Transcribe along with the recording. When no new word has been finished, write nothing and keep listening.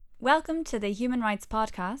Welcome to the Human Rights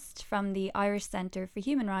Podcast from the Irish Centre for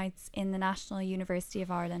Human Rights in the National University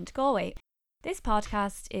of Ireland, Galway. This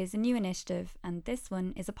podcast is a new initiative and this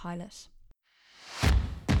one is a pilot.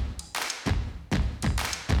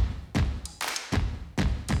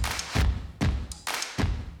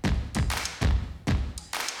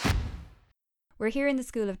 We're here in the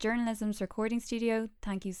School of Journalism's recording studio.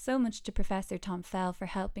 Thank you so much to Professor Tom Fell for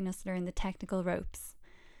helping us learn the technical ropes.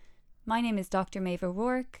 My name is Dr. Maeve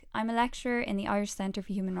O'Rourke. I'm a lecturer in the Irish Centre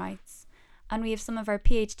for Human Rights, and we have some of our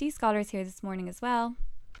PhD scholars here this morning as well.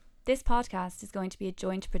 This podcast is going to be a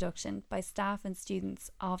joint production by staff and students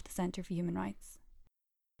of the Centre for Human Rights.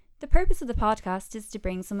 The purpose of the podcast is to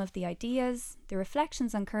bring some of the ideas, the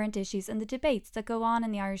reflections on current issues and the debates that go on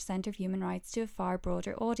in the Irish Centre for Human Rights to a far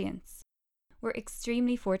broader audience. We're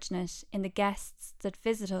extremely fortunate in the guests that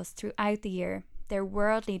visit us throughout the year. They're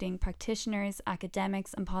world-leading practitioners,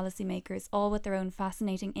 academics and policymakers, all with their own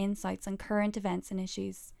fascinating insights on current events and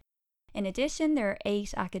issues. In addition, there are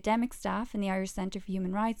 8 academic staff in the Irish Centre for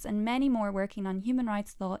Human Rights and many more working on human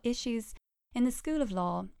rights law issues in the School of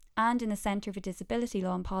Law and in the Centre for Disability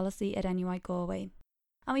Law and Policy at NUI Galway.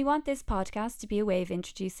 And we want this podcast to be a way of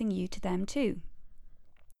introducing you to them too.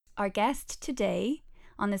 Our guest today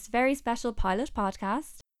on this very special pilot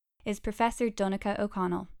podcast is Professor Donncha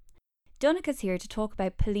O'Connell. Donncha's here to talk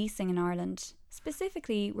about policing in Ireland.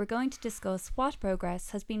 Specifically, we're going to discuss what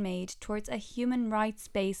progress has been made towards a human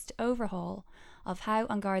rights-based overhaul of how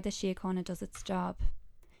An Garda Síochána does its job.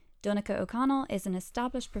 Donncha O'Connell is an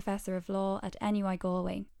established professor of law at NUI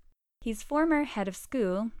Galway. He's former head of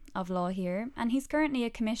school of law here, and he's currently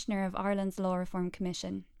a commissioner of Ireland's Law Reform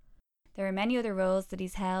Commission. There are many other roles that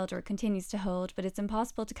he's held or continues to hold, but it's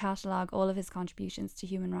impossible to catalogue all of his contributions to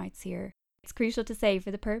human rights here. It's crucial to say for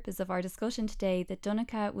the purpose of our discussion today that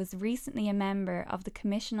Donncha was recently a member of the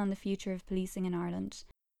Commission on the Future of Policing in Ireland,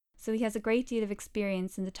 so he has a great deal of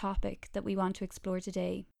experience in the topic that we want to explore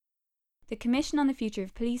today. The Commission on the Future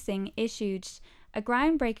of Policing issued a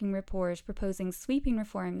groundbreaking report proposing sweeping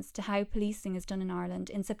reforms to how policing is done in Ireland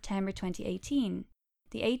in September 2018,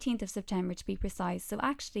 the 18th of September to be precise, so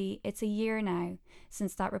actually it's a year now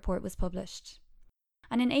since that report was published.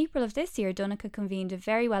 And in April of this year, Donncha convened a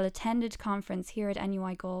very well attended conference here at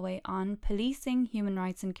NUI Galway on policing, human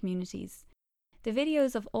rights and communities. The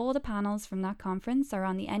videos of all the panels from that conference are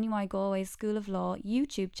on the NUI Galway School of Law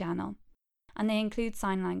YouTube channel, and they include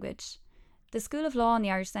sign language. The School of Law and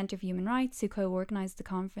the Irish Centre for Human Rights, who co-organised the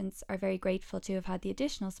conference, are very grateful to have had the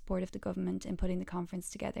additional support of the government in putting the conference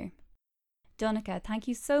together. Donncha, thank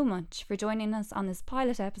you so much for joining us on this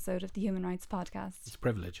pilot episode of the Human Rights Podcast. It's a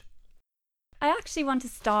privilege. I actually want to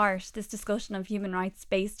start this discussion of human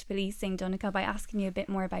rights-based policing, Donncha, by asking you a bit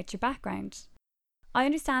more about your background. I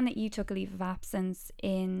understand that you took a leave of absence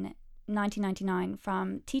in 1999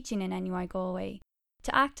 from teaching in NUI Galway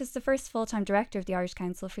to act as the first full-time director of the Irish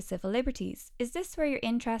Council for Civil Liberties. Is this where your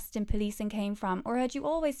interest in policing came from, or had you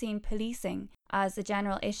always seen policing as a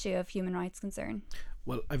general issue of human rights concern?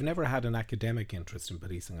 Well, I've never had an academic interest in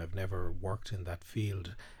policing. I've never worked in that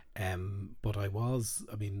field. But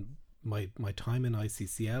my time in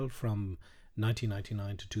ICCL from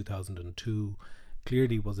 1999 to 2002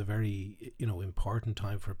 clearly was a very important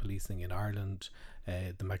time for policing in Ireland.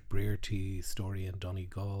 The McBrearty story in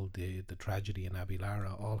Donegal, the tragedy in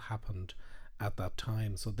Abilara, all happened at that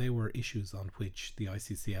time. So they were issues on which the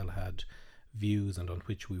ICCL had views and on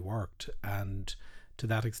which we worked. And to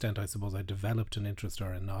that extent, I suppose I developed an interest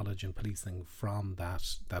or a knowledge in policing from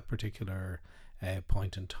that particular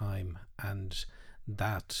point in time, and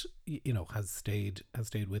that has stayed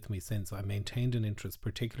with me since. I maintained an interest,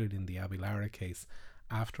 particularly in the Abilara case,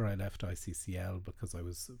 after I left ICCL, because I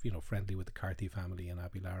was friendly with the Carthy family in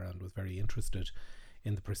Abilara and was very interested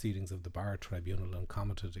in the proceedings of the Bar Tribunal and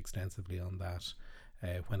commented extensively on that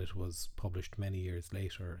when it was published many years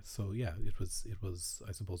later. So yeah, it was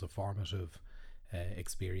I suppose a formative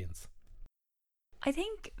experience. I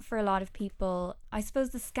think for a lot of people, I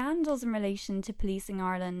suppose the scandals in relation to policing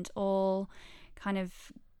Ireland all kind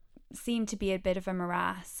of seem to be a bit of a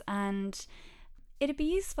morass, and it'd be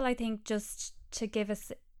useful, I think, just to give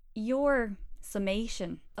us your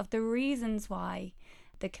summation of the reasons why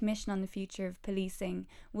the Commission on the Future of Policing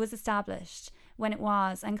was established when it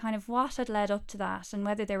was, and kind of what had led up to that, and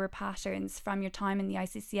whether there were patterns from your time in the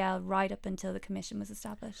ICCL right up until the Commission was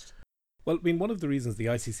established. Well, I mean, one of the reasons the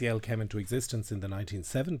ICCL came into existence in the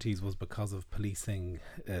 1970s was because of policing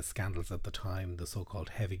scandals at the time, the so-called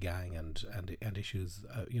heavy gang and issues,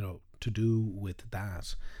 to do with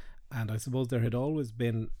that. And I suppose there had always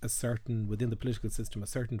been within the political system, a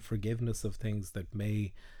certain forgiveness of things that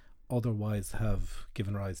may otherwise have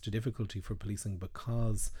given rise to difficulty for policing,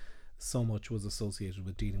 because so much was associated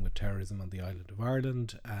with dealing with terrorism on the island of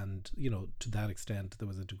Ireland, and to that extent there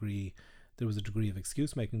was a degree of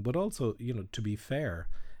excuse making. But also, to be fair,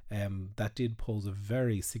 that did pose a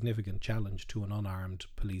very significant challenge to an unarmed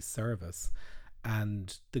police service,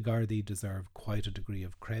 and the Gardaí deserve quite a degree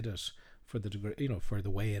of credit for the degree, for the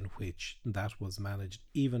way in which that was managed,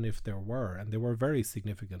 even if there were very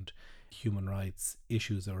significant human rights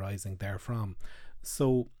issues arising therefrom.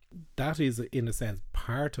 So that is, in a sense,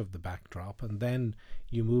 part of the backdrop. And then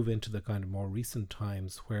you move into the kind of more recent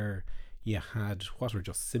times where you had what are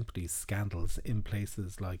just simply scandals in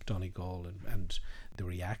places like Donegal, and the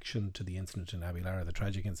reaction to the incident in Abbey Lara, the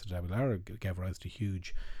tragic incident in Abbey Lara, gave rise to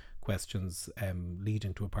huge questions,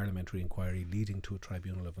 leading to a parliamentary inquiry, leading to a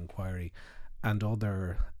tribunal of inquiry, and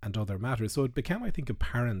other matters. So it became, I think,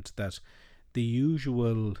 apparent that the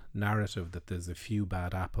usual narrative that there's a few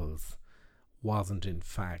bad apples wasn't in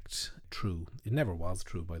fact true. It never was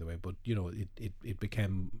true, by the way, but it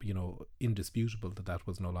became indisputable that that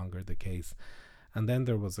was no longer the case. And then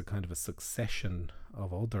there was a kind of a succession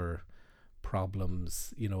of other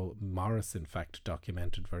problems. Morris in fact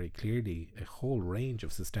documented very clearly a whole range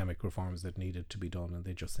of systemic reforms that needed to be done, and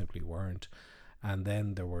they just simply weren't. And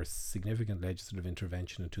then there was significant legislative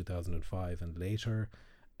intervention in 2005 and later,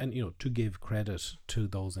 and to give credit to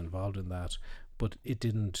those involved in that, but it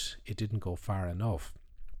didn't go far enough.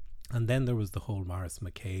 And then there was the whole Morris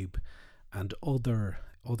McCabe and other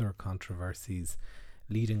controversies,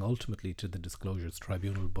 leading ultimately to the Disclosures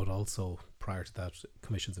Tribunal, but also prior to that,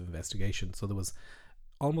 commissions of investigation. So there was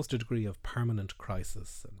almost a degree of permanent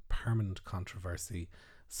crisis and permanent controversy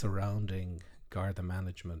surrounding Garda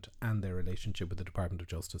management and their relationship with the Department of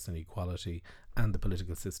Justice and Equality and the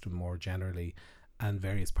political system more generally. And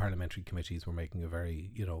various parliamentary committees were making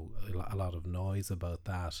a lot of noise about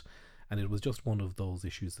that. And it was just one of those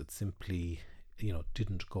issues that simply,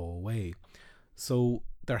 didn't go away. So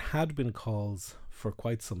there had been calls for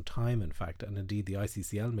quite some time, in fact, and indeed the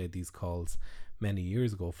ICCL made these calls many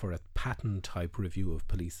years ago for a pattern type review of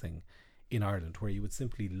policing in Ireland, where you would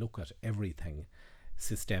simply look at everything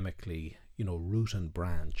systemically, root and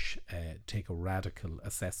branch, take a radical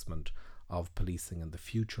assessment of policing and the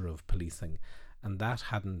future of policing. And that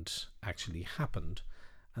hadn't actually happened.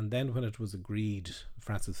 And then when it was agreed,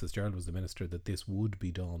 Francis Fitzgerald was the minister, that this would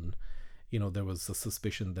be done, there was a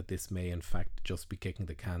suspicion that this may in fact just be kicking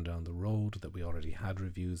the can down the road, that we already had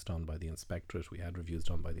reviews done by the inspectorate, we had reviews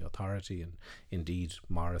done by the authority, and indeed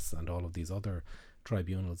Morris and all of these other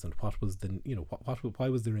tribunals. And what was why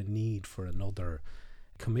was there a need for another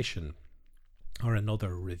commission or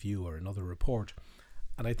another review or another report?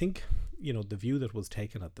 And I think, the view that was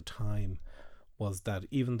taken at the time was that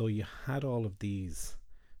even though you had all of these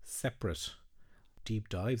separate deep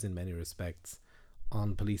dives in many respects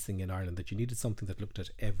on policing in Ireland, that you needed something that looked at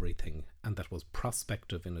everything and that was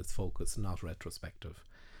prospective in its focus, not retrospective,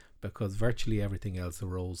 because virtually everything else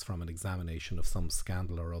arose from an examination of some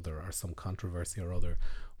scandal or other, or some controversy or other,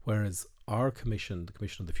 whereas our commission, the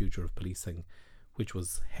Commission on the Future of Policing, which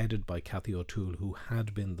was headed by Cathy O'Toole, who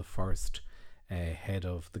had been the first head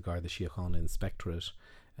of the Garda Síochána Inspectorate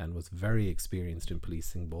and was very experienced in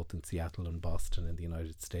policing both in Seattle and Boston in the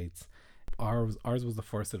United States. Ours was the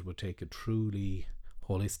first that would take a truly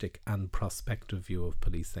holistic and prospective view of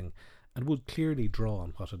policing, and would clearly draw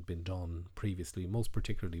on what had been done previously, most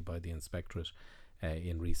particularly by the Inspectorate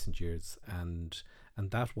in recent years. And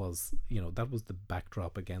that was the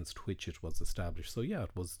backdrop against which it was established. So yeah,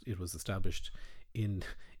 it was established in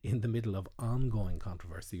the middle of ongoing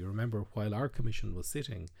controversy. You remember, while our commission was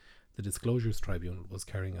sitting, the Disclosures Tribunal was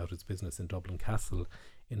carrying out its business in Dublin Castle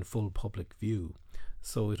in full public view.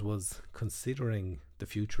 So it was considering the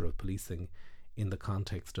future of policing in the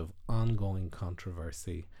context of ongoing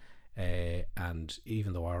controversy, and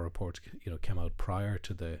even though our report came out prior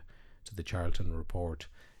to the Charlton report,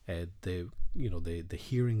 the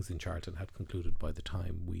hearings in Charlton had concluded by the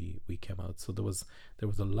time we came out. So there was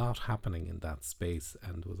a lot happening in that space,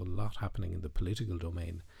 and there was a lot happening in the political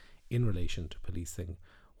domain in relation to policing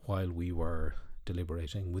while we were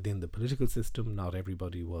deliberating. Within the political system, not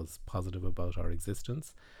everybody was positive about our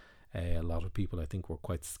existence. A lot of people, I think, were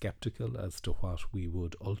quite sceptical as to what we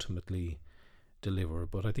would ultimately deliver.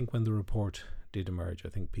 But I think when the report did emerge, I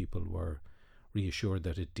think people were reassured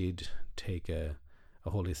that it did take a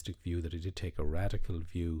holistic view, that it did take a radical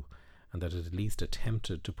view, and that it at least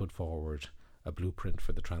attempted to put forward a blueprint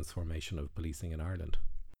for the transformation of policing in Ireland.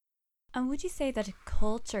 And would you say that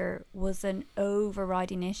culture was an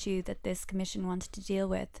overriding issue that this commission wanted to deal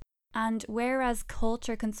with? And whereas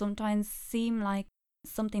culture can sometimes seem like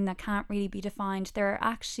something that can't really be defined. There are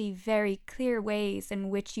actually very clear ways in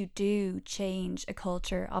which you do change a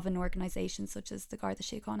culture of an organisation such as the Garda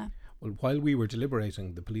Síochána. Well, while we were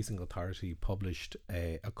deliberating, the policing authority published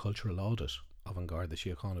a cultural audit of An Garda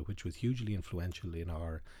Síochána, which was hugely influential in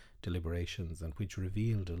our deliberations and which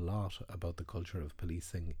revealed a lot about the culture of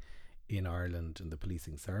policing in Ireland and the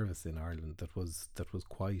policing service in Ireland that was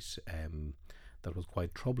quite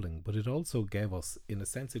troubling. But it also gave us, in a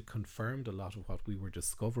sense, it confirmed a lot of what we were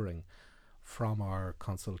discovering from our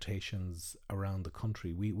consultations around the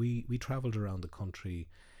country. We travelled around the country.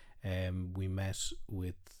 We met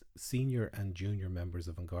with senior and junior members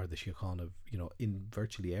of An Garda Síochána, in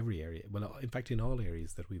virtually every area. Well, in fact, in all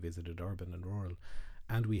areas that we visited, urban and rural.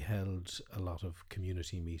 And we held a lot of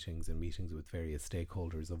community meetings and meetings with various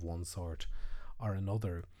stakeholders of one sort or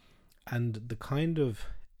another. And the kind of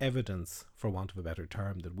evidence, for want of a better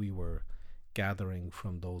term, that we were gathering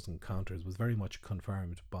from those encounters was very much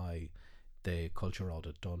confirmed by the culture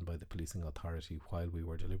audit done by the policing authority while we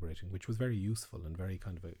were deliberating, which was very useful and very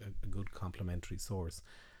kind of a good complementary source.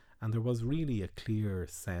 And there was really a clear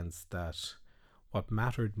sense that what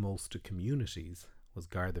mattered most to communities was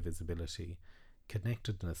Garda visibility,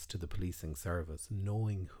 connectedness to the policing service,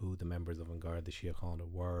 knowing who the members of An Garda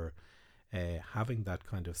Síochána were, having that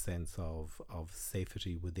kind of sense of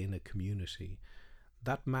safety within a community.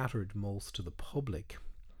 That mattered most to the public,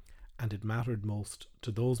 and it mattered most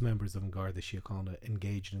to those members of An Garda Síochána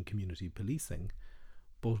engaged in community policing.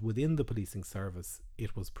 But within the policing service,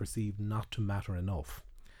 it was perceived not to matter enough,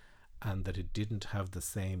 and that it didn't have the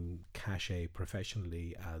same cachet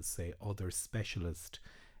professionally as, say, other specialist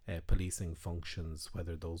policing functions,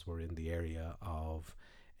 whether those were in the area of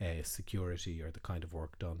security or the kind of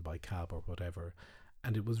work done by CAB or whatever.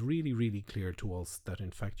 And it was really, really clear to us that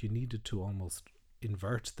in fact you needed to almost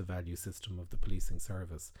invert the value system of the policing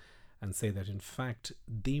service and say that in fact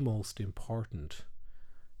the most important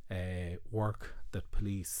work that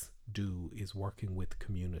police do is working with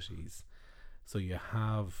communities. So you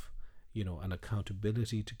have, an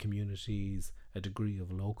accountability to communities, a degree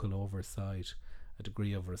of local oversight, a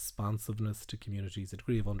degree of responsiveness to communities, a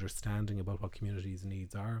degree of understanding about what communities'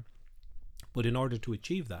 needs are. But in order to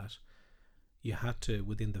achieve that, you had to,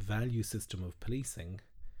 within the value system of policing,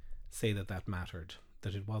 say that mattered,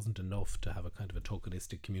 that it wasn't enough to have a kind of a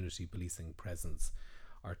tokenistic community policing presence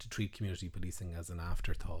or to treat community policing as an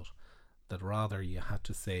afterthought, that rather you had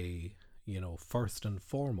to say, first and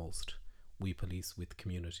foremost, we police with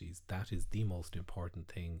communities. That is the most important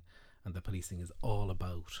thing, and the policing is all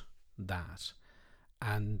about that.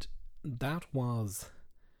 And that was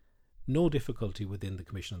no difficulty within the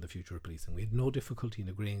Commission on the Future of Policing. We had no difficulty in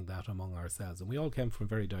agreeing that among ourselves. And we all came from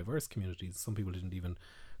very diverse communities. Some people didn't even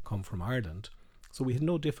come from Ireland. So we had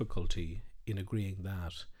no difficulty in agreeing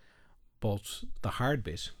that. But the hard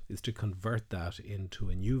bit is to convert that into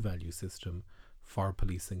a new value system for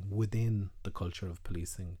policing within the culture of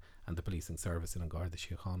policing and the policing service in An Garda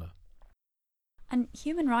Síochána. And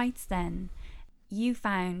human rights then, you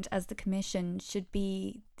found as the Commission, should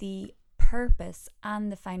be the purpose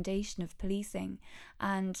and the foundation of policing.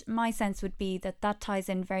 And my sense would be that ties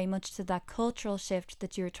in very much to that cultural shift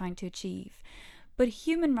that you were trying to achieve. But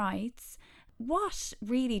human rights, what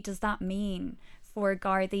really does that mean for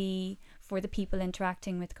Gardaí, for the people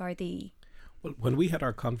interacting with Gardaí? Well, when we had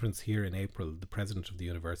our conference here in April, the president of the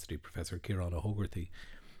university, Professor Ciarán O'Hogarty,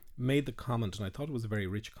 made the comment, and I thought it was a very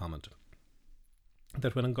rich comment,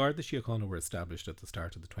 that when An Garda Síochána were established at the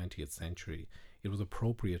start of the 20th century, it was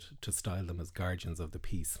appropriate to style them as guardians of the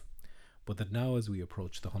peace. But that now, as we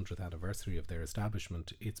approach the 100th anniversary of their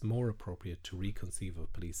establishment, it's more appropriate to reconceive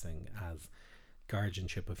of policing as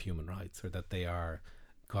guardianship of human rights, or that they are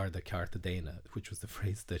Garda Cartagena, which was the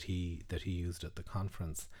phrase that he used at the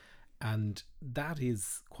conference. And that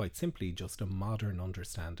is quite simply just a modern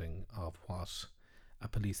understanding of what a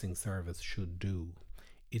policing service should do.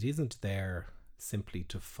 It isn't there simply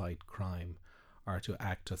to fight crime or to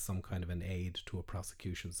act as some kind of an aid to a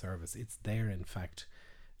prosecution service. It's there, in fact,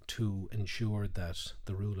 to ensure that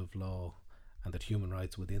the rule of law and that human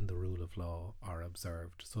rights within the rule of law are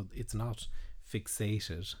observed. So it's not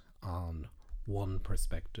fixated on one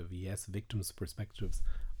perspective. Yes, victims' perspectives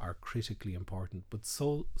are critically important, but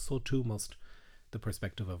so too must the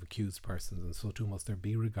perspective of accused persons, and so too must there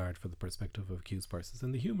be regard for the perspective of accused persons.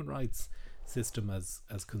 And the human rights system as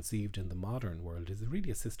conceived in the modern world is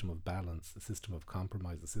really a system of balance, a system of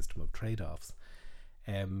compromise, a system of trade-offs.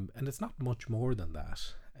 And it's not much more than that.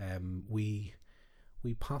 We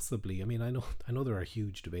possibly, I know there are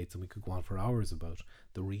huge debates, and we could go on for hours about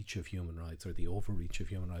the reach of human rights or the overreach of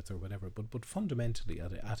human rights or whatever, but fundamentally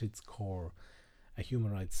at its core, a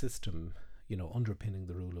human rights system, underpinning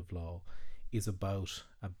the rule of law is about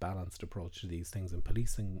a balanced approach to these things, and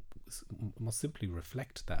policing must simply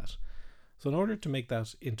reflect that. So in order to make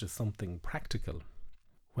that into something practical,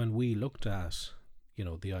 when we looked at,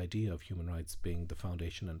 the idea of human rights being the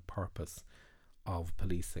foundation and purpose of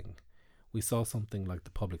policing, we saw something like the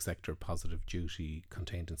public sector positive duty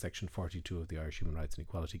contained in Section 42 of the Irish Human Rights and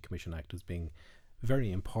Equality Commission Act as being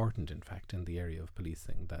very important, in fact, in the area of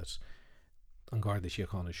policing, that An Garda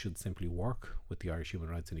Síochána should simply work with the Irish Human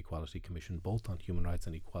Rights and Equality Commission both on human rights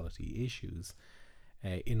and equality issues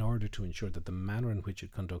in order to ensure that the manner in which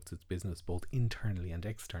it conducts its business both internally and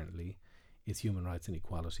externally is human rights and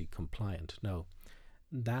equality compliant. Now,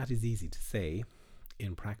 that is easy to say.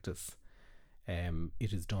 In practice,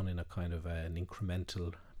 it is done in a kind of an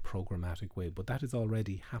incremental, programmatic way, but that is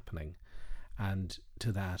already happening. And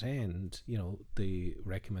to that end, the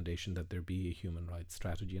recommendation that there be a human rights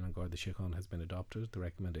strategy in An Garda Síochána has been adopted. The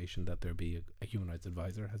recommendation that there be a human rights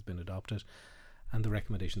advisor has been adopted. And the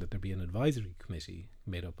recommendation that there be an advisory committee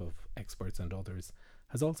made up of experts and others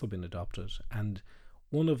has also been adopted. And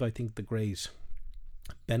one of, I think, the great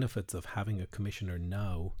benefits of having a commissioner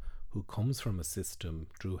now who comes from a system,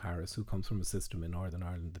 Drew Harris, who comes from a system in Northern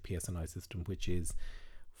Ireland, the PSNI system, which is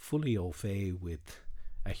fully au fait with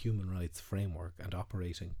a human rights framework and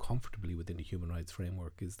operating comfortably within a human rights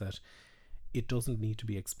framework, is that it doesn't need to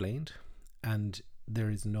be explained, and there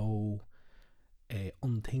is no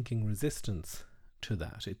unthinking resistance to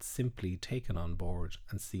that. It's simply taken on board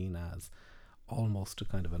and seen as almost a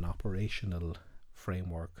kind of an operational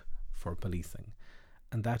framework for policing,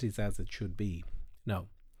 and that is as it should be. Now,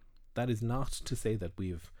 that is not to say that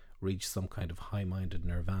we've reached some kind of high-minded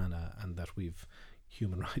nirvana and that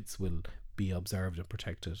human rights will be observed and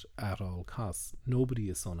protected at all costs. Nobody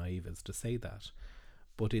is so naive as to say that,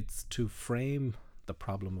 but it's to frame the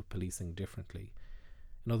problem of policing differently.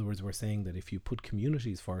 In other words, we're saying that if you put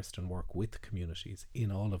communities first and work with communities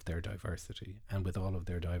in all of their diversity and with all of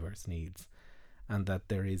their diverse needs, and that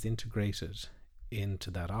there is integrated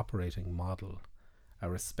into that operating model a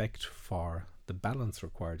respect for the balance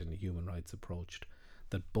required in a human rights approach,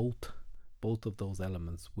 that both of those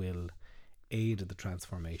elements will aid the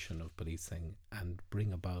transformation of policing and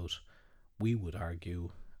bring about, we would argue,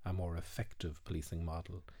 a more effective policing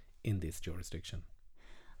model in this jurisdiction.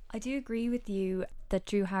 I do agree with you that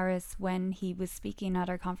Drew Harris, when he was speaking at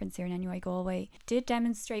our conference here in NUI Galway, did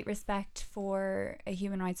demonstrate respect for a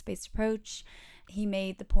human rights-based approach. He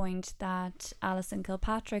made the point that Alison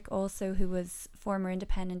Kilpatrick, also, who was former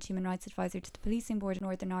independent human rights advisor to the Policing Board in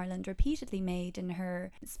Northern Ireland, repeatedly made in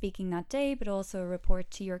her speaking that day, but also a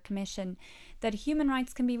report to your commission, that human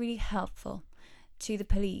rights can be really helpful to the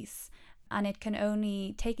police, and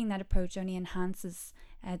taking that approach only enhances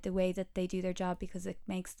the way that they do their job, because it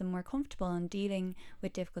makes them more comfortable in dealing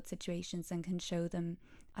with difficult situations and can show them,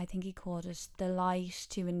 I think he called it, the light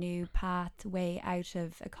to a new pathway out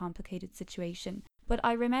of a complicated situation. But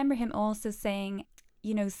I remember him also saying,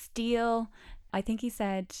 steel, I think he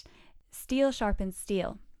said, steel sharpens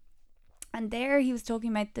steel. And there he was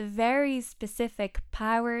talking about the very specific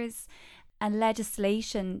powers and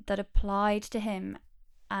legislation that applied to him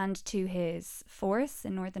and to his force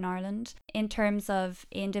in Northern Ireland in terms of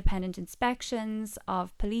independent inspections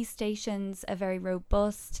of police stations, a very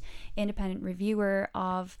robust independent reviewer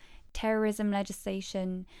of terrorism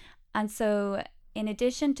legislation. And so, in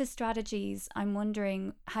addition to strategies, I'm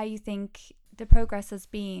wondering how you think the progress has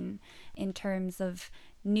been in terms of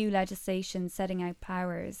new legislation setting out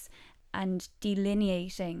powers and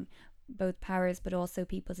delineating both powers but also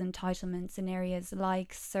people's entitlements in areas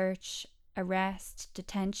like search, arrest,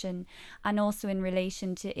 detention, and also in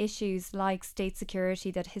relation to issues like state security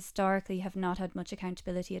that historically have not had much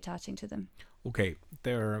accountability attaching to them. Okay,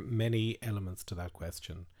 there are many elements to that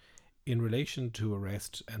question. In relation to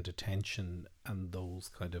arrest and detention and those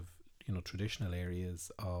kind of traditional areas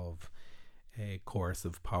of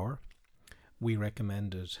coercive power, we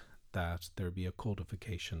recommended that there be a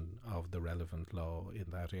codification of the relevant law in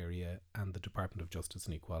that area, and the Department of Justice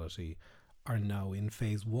and Equality are now in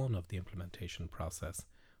phase 1 of the implementation process,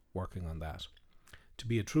 working on that. To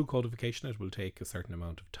be a true codification, it will take a certain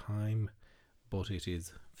amount of time, but it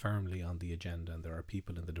is firmly on the agenda, and there are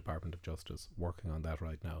people in the Department of Justice working on that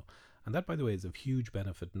right now. And that, by the way, is of huge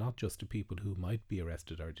benefit, not just to people who might be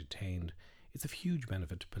arrested or detained. It's of huge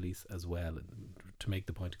benefit to police as well. And to make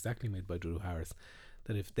the point exactly made by Drew Harris,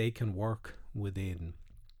 that if they can work within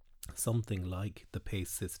something like the PACE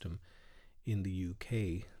system in the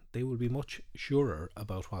UK, they will be much surer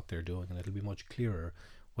about what they're doing, and it'll be much clearer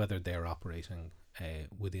whether they're operating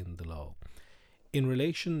within the law. In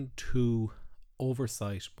relation to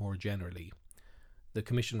oversight more generally, the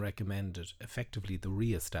Commission recommended effectively the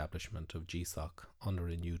re-establishment of GSOC under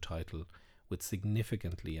a new title with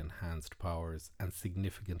significantly enhanced powers and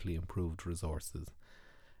significantly improved resources.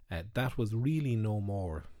 That was really no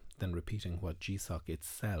more than repeating what GSOC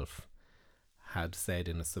itself had said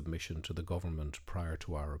in a submission to the government prior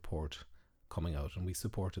to our report coming out, and we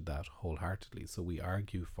supported that wholeheartedly. So we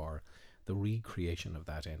argue for the recreation of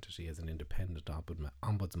that entity as an independent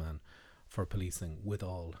ombudsman for policing with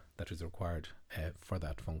all that is required for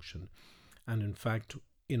that function. And in fact,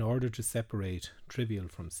 in order to separate trivial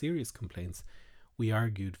from serious complaints, we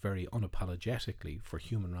argued very unapologetically for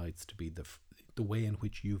human rights to be the way in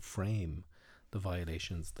which you frame the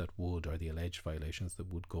violations that would, or the alleged violations that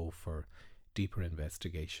would go for deeper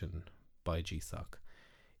investigation by GSOC.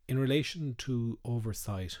 In relation to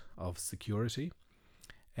oversight of security,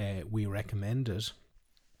 we recommended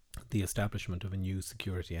the establishment of a new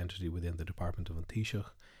security entity within the Department of Donncha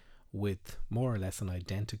with more or less an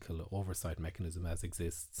identical oversight mechanism as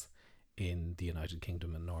exists in the United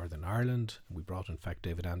Kingdom and Northern Ireland. We brought, in fact,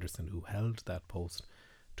 David Anderson, who held that post,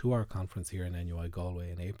 to our conference here in NUI Galway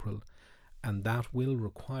in April, and that will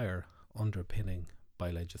require underpinning by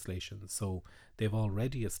legislation. So they've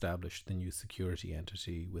already established the new security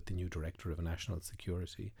entity with the new Director of National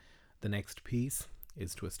Security. The next piece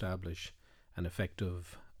is to establish an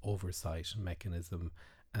effective oversight mechanism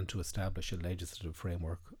and to establish a legislative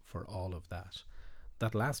framework for all of that.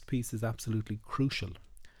 That last piece is absolutely crucial,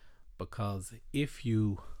 because if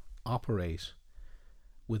you operate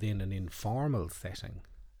within an informal setting,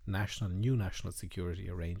 new national security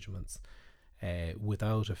arrangements,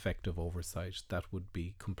 without effective oversight, that would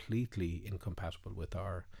be completely incompatible with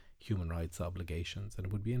our human rights obligations, and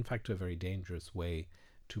it would be in fact a very dangerous way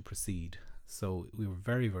to proceed. So we were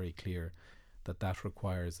very, very clear that that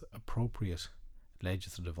requires appropriate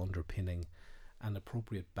legislative underpinning and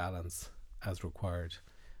appropriate balance as required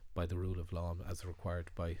by the rule of law, as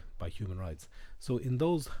required by human rights. So in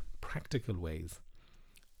those practical ways,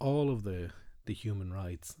 all of the human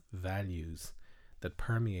rights values that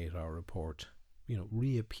permeate our report,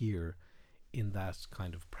 reappear in that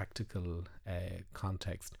kind of practical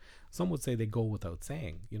context. Some would say they go without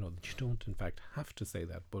saying, you don't in fact have to say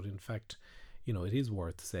that, but in fact, it is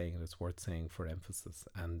worth saying, and it's worth saying for emphasis,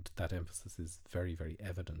 and that emphasis is very, very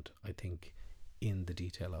evident, I think, in the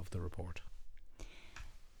detail of the report.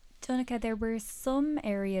 Donncha, there were some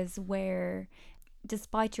areas where,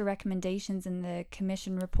 despite your recommendations in the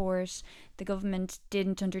Commission report, the government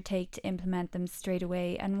didn't undertake to implement them straight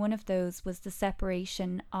away, and one of those was the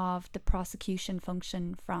separation of the prosecution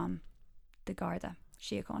function from the Garda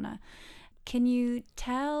Síochána. Can you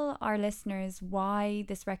tell our listeners why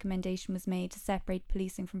this recommendation was made to separate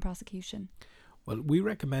policing from prosecution? Well, we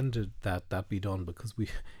recommended that be done because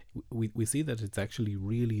we see that it's actually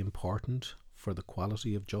really important for the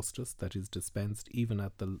quality of justice that is dispensed even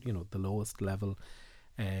at the lowest level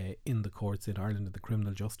in the courts in Ireland, in the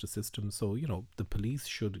criminal justice system. So the police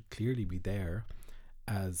should clearly be there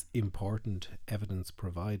as important evidence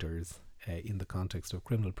providers in the context of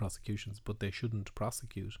criminal prosecutions, but they shouldn't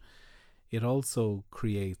prosecute. It also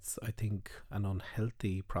creates, I think, an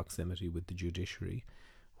unhealthy proximity with the judiciary,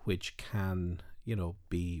 which can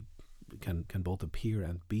both appear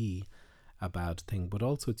and be a bad thing, but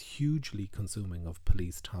also it's hugely consuming of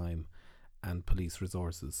police time and police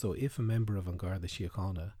resources. So if a member of An Garda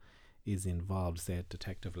Síochána is involved, say at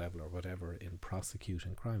detective level or whatever, in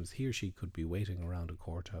prosecuting crimes, he or she could be waiting around a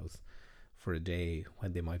courthouse for a day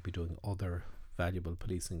when they might be doing other valuable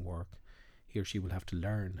policing work. He or she will have to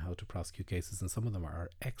learn how to prosecute cases, and some of them are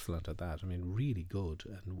excellent at that. I mean, really good,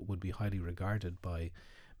 and would be highly regarded by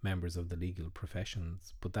members of the legal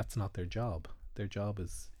professions, but that's not their job. Their job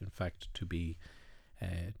is, in fact, to be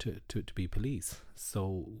police.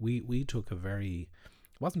 So we took it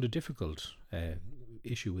wasn't a difficult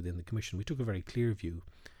issue within the Commission. We took a very clear view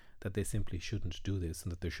that they simply shouldn't do this,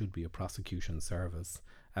 and that there should be a prosecution service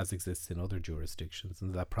as exists in other jurisdictions,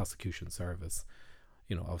 and that prosecution service,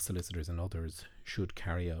 of solicitors and others, should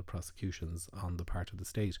carry out prosecutions on the part of the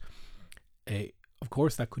state. Of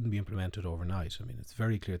course, that couldn't be implemented overnight. I mean, it's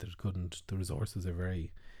very clear that it couldn't. The resources are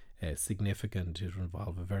very significant. It will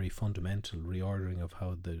involve a very fundamental reordering of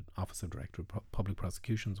how the Office of Director of Public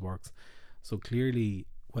Prosecutions works. So clearly,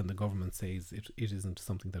 when the government says it isn't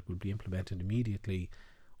something that will be implemented immediately,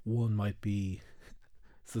 one might be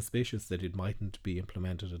suspicious that it mightn't be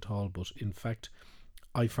implemented at all. But in fact,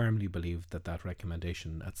 I firmly believe that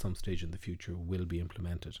recommendation at some stage in the future will be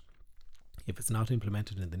implemented. If it's not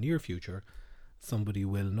implemented in the near future, somebody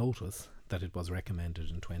will notice that it was recommended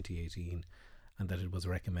in 2018 and that it was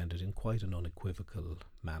recommended in quite an unequivocal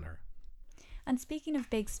manner. And speaking of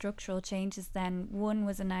big structural changes, then one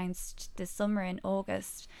was announced this summer in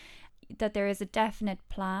August, that there is a definite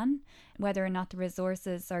plan, whether or not the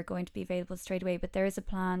resources are going to be available straight away, but there is a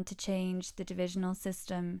plan to change the divisional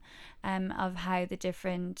system of how the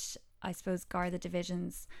different, I suppose, Garda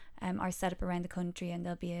divisions are set up around the country, and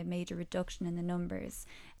there'll be a major reduction in the numbers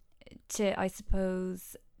to, I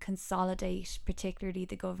suppose, consolidate particularly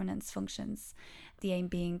the governance functions, the aim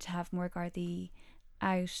being to have more Gardaí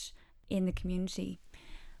out in the community.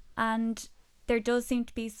 And there does seem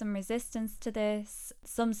to be some resistance to this,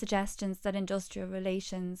 some suggestions that industrial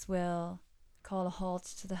relations will call a halt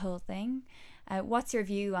to the whole thing. What's your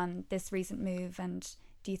view on this recent move, and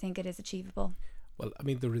do you think it is achievable? Well, I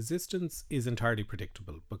mean, the resistance is entirely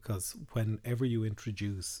predictable, because whenever you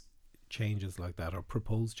introduce changes like that or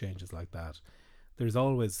propose changes like that, there's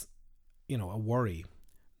always, a worry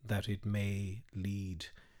that it may lead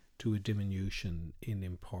to a diminution in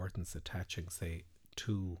importance attaching, say,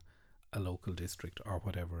 to a local district or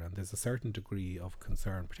whatever. And there's a certain degree of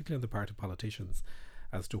concern, particularly on the part of politicians,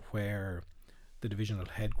 as to where the divisional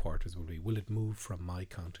headquarters will be. Will it move from my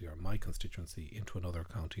county or my constituency into another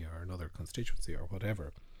county or another constituency or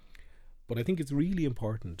whatever? But I think it's really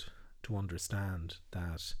important to understand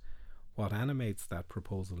that what animates that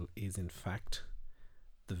proposal is, in fact,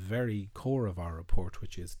 the very core of our report,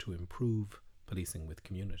 which is to improve policing with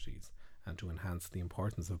communities and to enhance the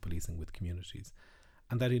importance of policing with communities.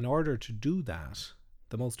 And that in order to do that,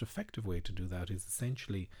 the most effective way to do that is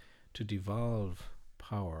essentially to devolve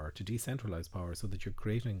power, to decentralize power, so that you're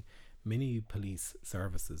creating many police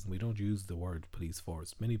services, and we don't use the word police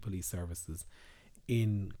force, many police services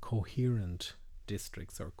in coherent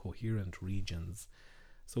districts or coherent regions.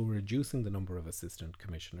 So we're reducing the number of assistant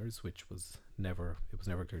commissioners, which was never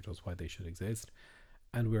clear to us why they should exist.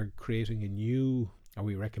 And we're creating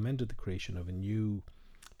we recommended the creation of a new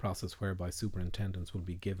process whereby superintendents will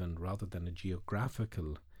be given, rather than a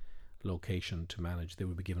geographical location to manage, they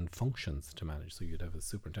will be given functions to manage. So you'd have a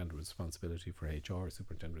superintendent responsibility for HR, a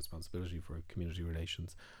superintendent responsibility for community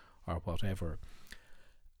relations or whatever.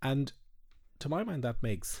 And to my mind, that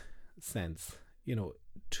makes sense.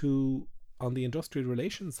 On the industrial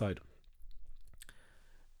relations side,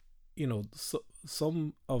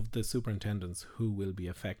 some of the superintendents who will be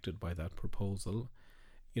affected by that proposal,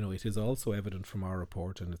 it is also evident from our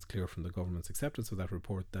report, and it's clear from the government's acceptance of that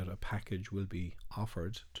report, that a package will be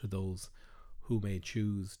offered to those who may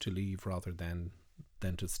choose to leave rather than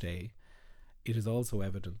to stay. It is also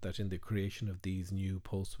evident that in the creation of these new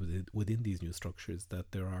posts within these new structures,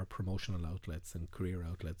 that there are promotional outlets and career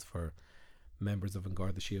outlets for members of An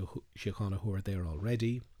Garda Síochána who are there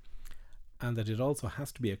already, and that it also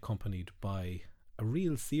has to be accompanied by a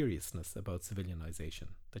real seriousness about civilianisation,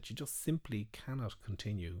 that you just simply cannot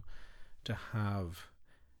continue to have,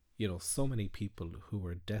 so many people who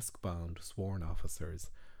are desk-bound sworn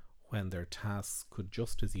officers when their tasks could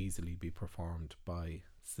just as easily be performed by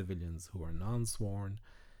civilians who are non-sworn,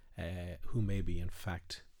 who may be, in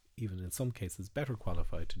fact, even in some cases, better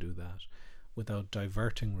qualified to do that, without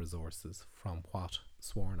diverting resources from what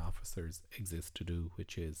sworn officers exist to do,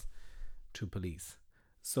 which is to police.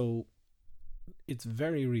 So it's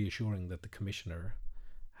very reassuring that the Commissioner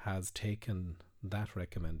has taken that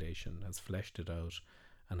recommendation, has fleshed it out,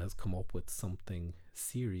 and has come up with something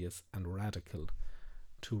serious and radical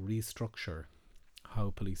to restructure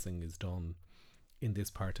how policing is done in this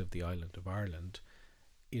part of the island of Ireland.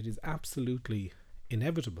 It is absolutely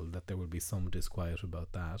inevitable that there will be some disquiet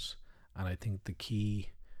about that, and I think the key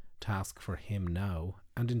task for him now,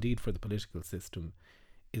 and indeed for the political system,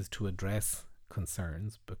 is to address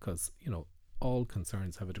concerns, because all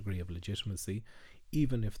concerns have a degree of legitimacy,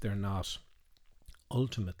 even if they're not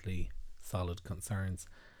ultimately solid concerns,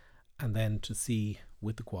 and then to see,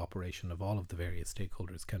 with the cooperation of all of the various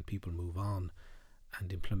stakeholders, can people move on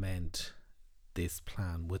and implement this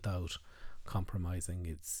plan without compromising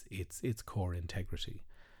its core integrity.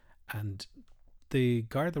 And the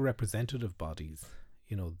Garda representative bodies,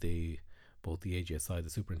 both the AGSI, the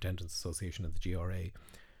Superintendents Association, and the GRA,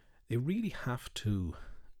 they really have to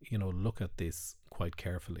look at this quite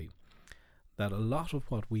carefully, that a lot of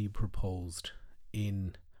what we proposed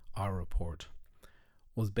in our report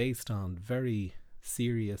was based on very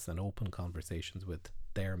serious and open conversations with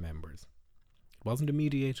their members. It wasn't a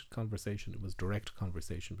mediated conversation, it was direct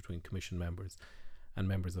conversation between Commission members and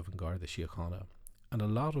members of An Garda Síochána. And a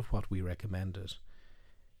lot of what we recommended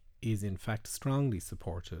is in fact strongly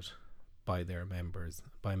supported by their members,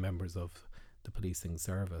 by members of the policing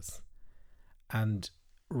service. And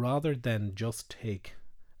rather than just take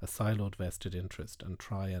a siloed vested interest and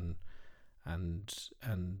try and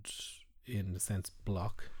in a sense,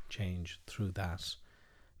 block change through that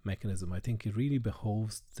mechanism. I think it really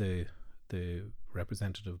behoves the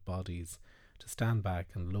representative bodies to stand back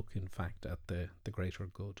and look, in fact, at the greater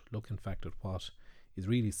good. Look, in fact, at what is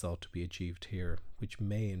really sought to be achieved here, which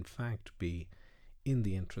may, in fact, be in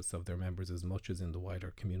the interests of their members as much as in the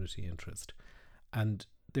wider community interest. And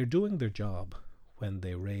they're doing their job when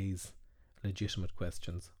they raise legitimate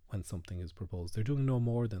questions when something is proposed. They're doing no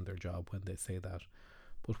more than their job when they say that.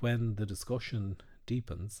 But when the discussion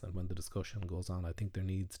deepens and when the discussion goes on, I think there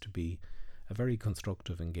needs to be a very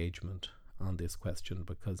constructive engagement on this question,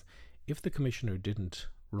 because if the Commissioner didn't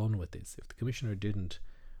run with this, if the Commissioner didn't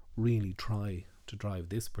really try to drive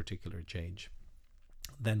this particular change,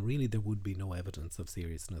 then really there would be no evidence of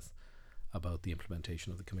seriousness about the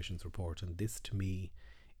implementation of the Commission's report. And this, to me,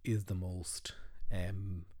 is the most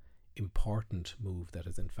important move that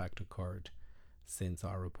has in fact occurred since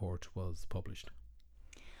our report was published.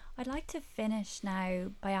 I'd like to finish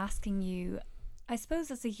now by asking you, I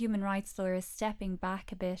suppose as a human rights lawyer, stepping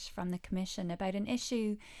back a bit from the Commission, about an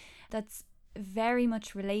issue that's very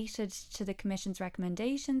much related to the Commission's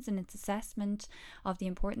recommendations and its assessment of the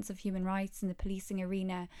importance of human rights in the policing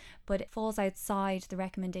arena, but it falls outside the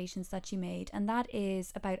recommendations that you made, and that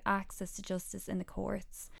is about access to justice in the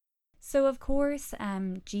courts. So of course,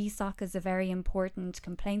 GSOC is a very important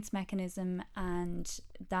complaints mechanism, and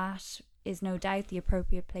that is no doubt the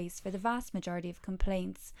appropriate place for the vast majority of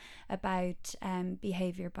complaints about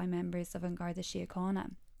behaviour by members of An Garda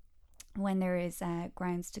Síochána when there is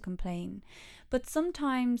grounds to complain. But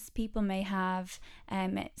sometimes people may have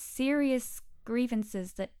serious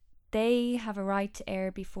grievances that they have a right to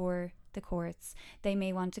air before the courts. They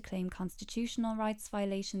may want to claim constitutional rights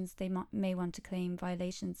violations. They may want to claim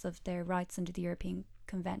violations of their rights under the European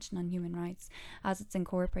Convention on Human Rights, as it's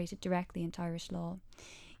incorporated directly into Irish law.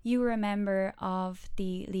 You were a member of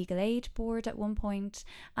the Legal Aid Board at one point,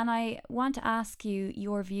 and I want to ask you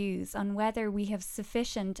your views on whether we have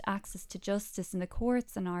sufficient access to justice in the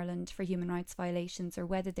courts in Ireland for human rights violations, or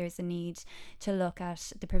whether there's a need to look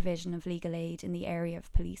at the provision of legal aid in the area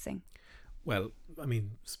of policing. Well, I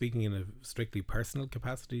mean, speaking in a strictly personal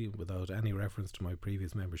capacity, without any reference to my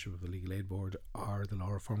previous membership of the Legal Aid Board or the Law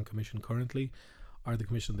Reform Commission currently, or the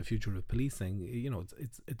Commission on the Future of Policing, you know,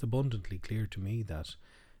 it's abundantly clear to me that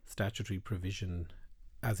statutory provision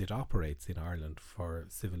as it operates in Ireland for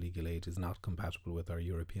civil legal aid is not compatible with our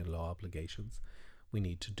European law obligations. We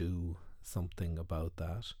need to do something about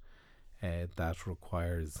that. That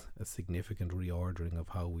requires a significant reordering of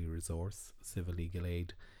how we resource civil legal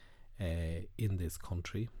aid in this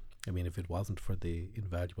country. I mean, if it wasn't for the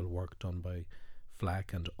invaluable work done by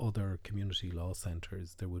FLAC and other community law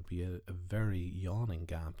centres, there would be a very yawning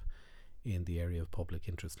gap in the area of public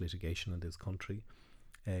interest litigation in this country.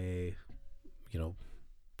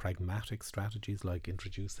 Pragmatic strategies like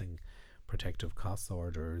introducing protective costs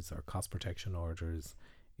orders or cost protection orders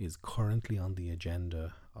is currently on the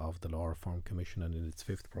agenda of the Law Reform Commission, and in its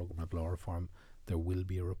 5th programme of law reform there will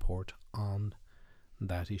be a report on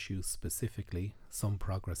that issue specifically. Some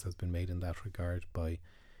progress has been made in that regard by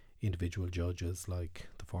individual judges like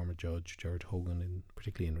the former judge Gerard Hogan,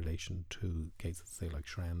 particularly in relation to cases say like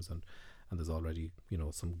Schrems, and there's already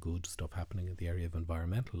some good stuff happening in the area of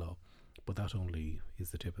environmental law, but that only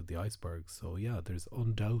is the tip of the iceberg. So yeah, there's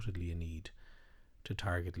undoubtedly a need to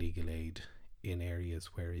target legal aid in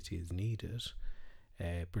areas where it is needed,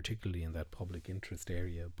 particularly in that public interest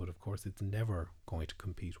area, but of course it's never going to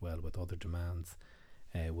compete well with other demands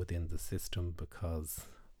within the system, because,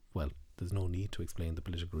 well, there's no need to explain the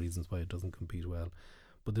political reasons why it doesn't compete well.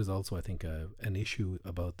 But there's also, I think, an issue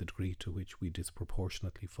about the degree to which we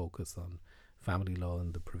disproportionately focus on family law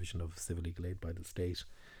and the provision of civil legal aid by the state,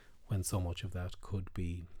 when so much of that could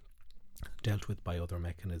be dealt with by other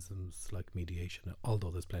mechanisms like mediation,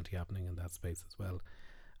 although there's plenty happening in that space as well,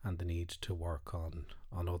 and the need to work on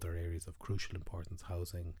other areas of crucial importance,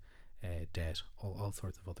 housing, debt, all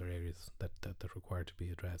sorts of other areas that require to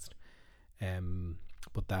be addressed.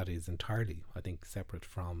 But that is entirely, I think, separate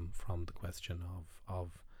from the question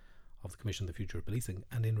of the Commission on the Future of Policing.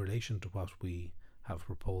 And in relation to what we have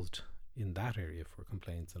proposed in that area for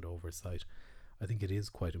complaints and oversight, I think it is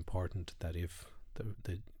quite important that if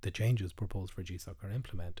the changes proposed for GSOC are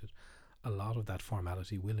implemented, a lot of that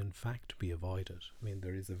formality will in fact be avoided. I mean,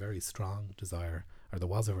 there is a very strong desire, or there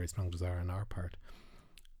was a very strong desire on our part,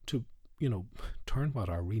 to turn what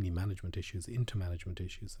are really management issues into management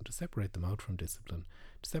issues, and to separate them out from discipline,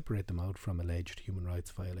 to separate them out from alleged human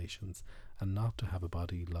rights violations, and not to have a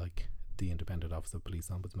body like the Independent Office of Police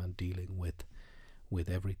Ombudsman dealing with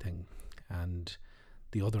everything. And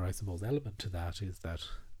the other, I suppose, element to that is that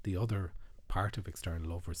the other part of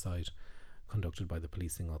external oversight conducted by the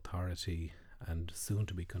policing authority and soon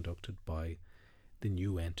to be conducted by the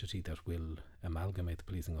new entity that will amalgamate the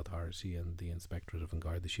policing authority and the Inspectorate of An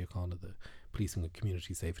Garda Síochána, the Policing and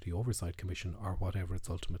Community Safety Oversight Commission, or whatever it's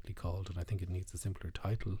ultimately called. And I think it needs a simpler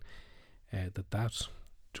title, that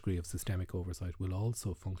degree of systemic oversight will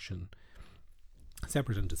also function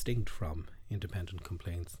separate and distinct from independent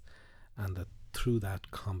complaints, and that through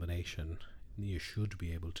that combination you should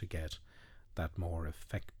be able to get that more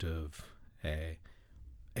effective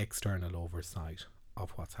external oversight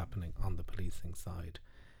of what's happening on the policing side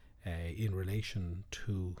in relation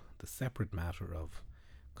to the separate matter of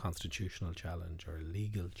constitutional challenge or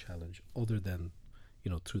legal challenge other than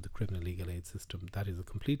through the criminal legal aid system. That is a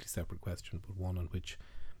completely separate question, but one on which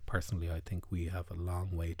personally I think we have a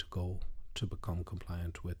long way to go to become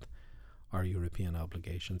compliant with our European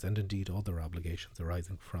obligations and indeed other obligations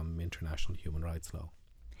arising from international human rights law.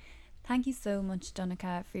 Thank you so much,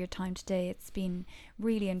 Donncha, for your time today. It's been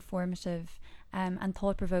really informative and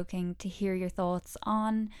thought-provoking to hear your thoughts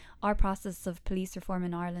on our process of police reform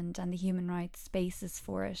in Ireland and the human rights basis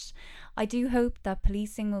for it. I do hope that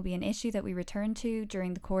policing will be an issue that we return to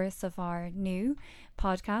during the course of our new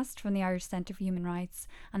podcast from the Irish Centre for Human Rights.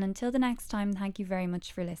 And until the next time, thank you very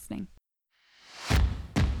much for listening.